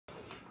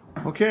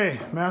Okay,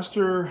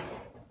 master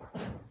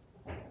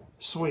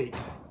suite.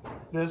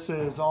 This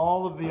is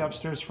all of the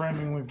upstairs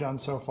framing we've done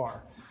so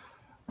far.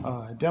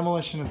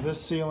 Demolition of this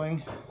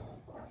ceiling.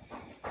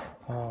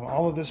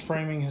 All of this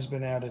framing has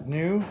been added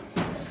new,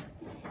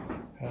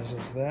 as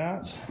is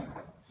that.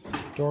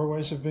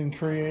 Doorways have been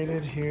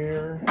created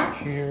here,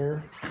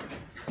 here,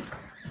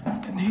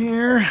 and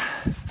here.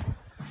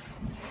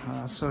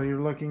 So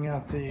you're looking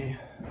at the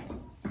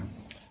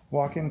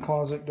walk-in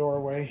closet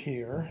doorway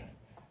here.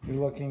 You're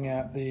looking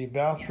at the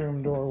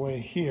bathroom doorway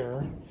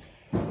here,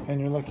 and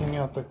you're looking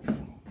at the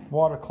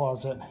water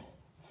closet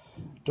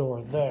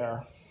door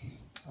there.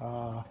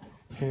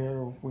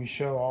 Here we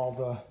show all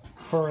the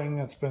furring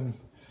that's been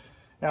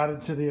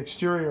added to the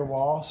exterior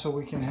wall so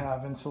we can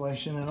have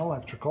insulation and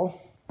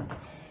electrical.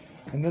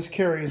 And this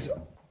carries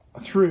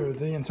through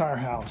the entire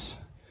house.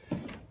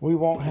 We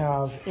won't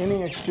have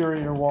any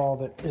exterior wall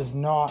that is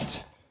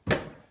not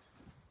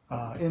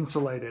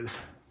insulated.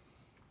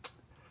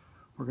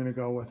 We're going to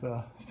go with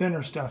a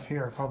thinner stuff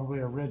here, probably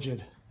a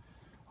rigid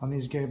on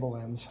these gable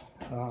ends.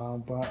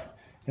 But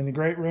in the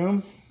great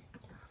room,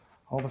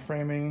 all the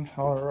framing,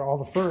 all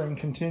the furring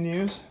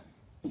continues.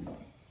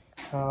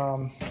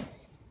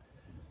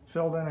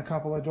 Filled in a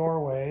couple of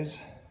doorways.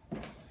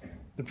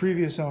 The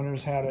previous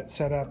owners had it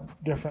set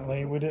up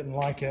differently. We didn't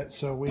like it,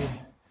 so we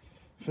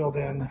filled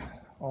in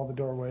all the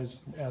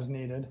doorways as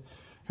needed.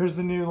 Here's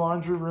the new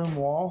laundry room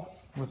wall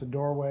with a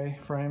doorway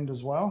framed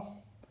as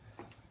well.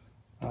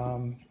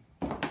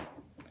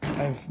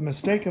 I've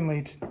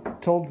mistakenly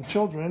told the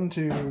children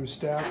to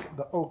stack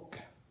the oak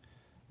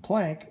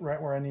plank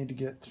right where I need to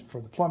get for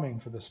the plumbing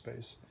for this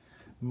space.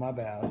 My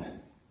bad.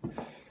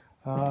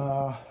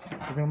 We're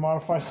going to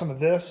modify some of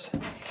this.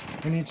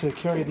 We need to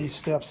carry these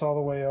steps all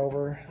the way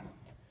over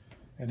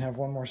and have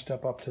one more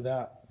step up to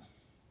that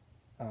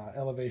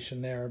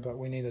elevation there, but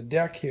we need a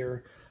deck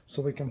here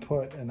so we can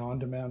put an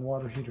on-demand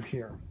water heater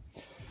here.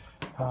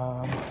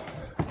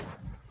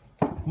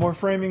 More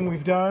framing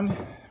we've done.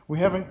 We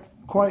haven't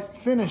quite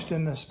finished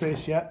in this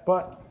space yet,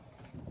 but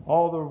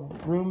all the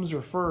rooms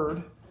are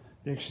furred.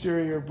 The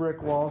exterior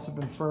brick walls have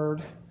been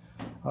furred.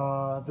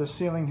 The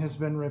ceiling has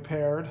been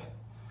repaired.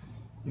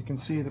 You can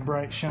see the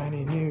bright,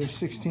 shiny new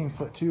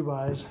 16-foot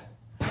 2-bys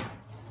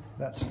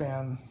that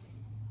span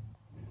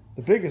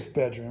the biggest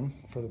bedroom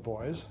for the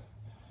boys.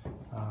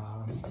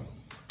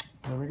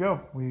 There we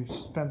go. We've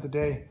spent the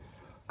day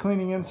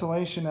cleaning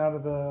insulation out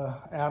of the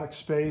attic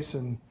space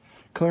and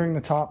clearing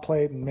the top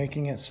plate and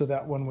making it so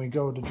that when we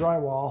go to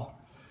drywall,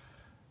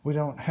 we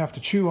don't have to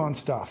chew on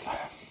stuff.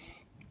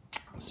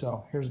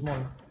 So here's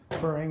more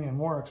furring in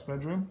Warwick's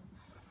bedroom.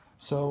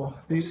 So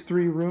these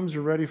three rooms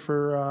are ready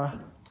for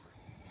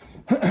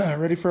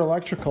ready for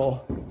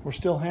electrical. We're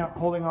still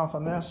holding off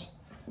on this.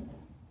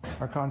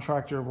 Our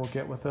contractor will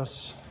get with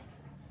us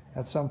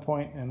at some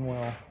point and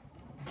we'll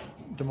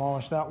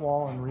demolish that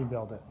wall and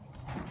rebuild it.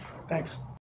 Thanks.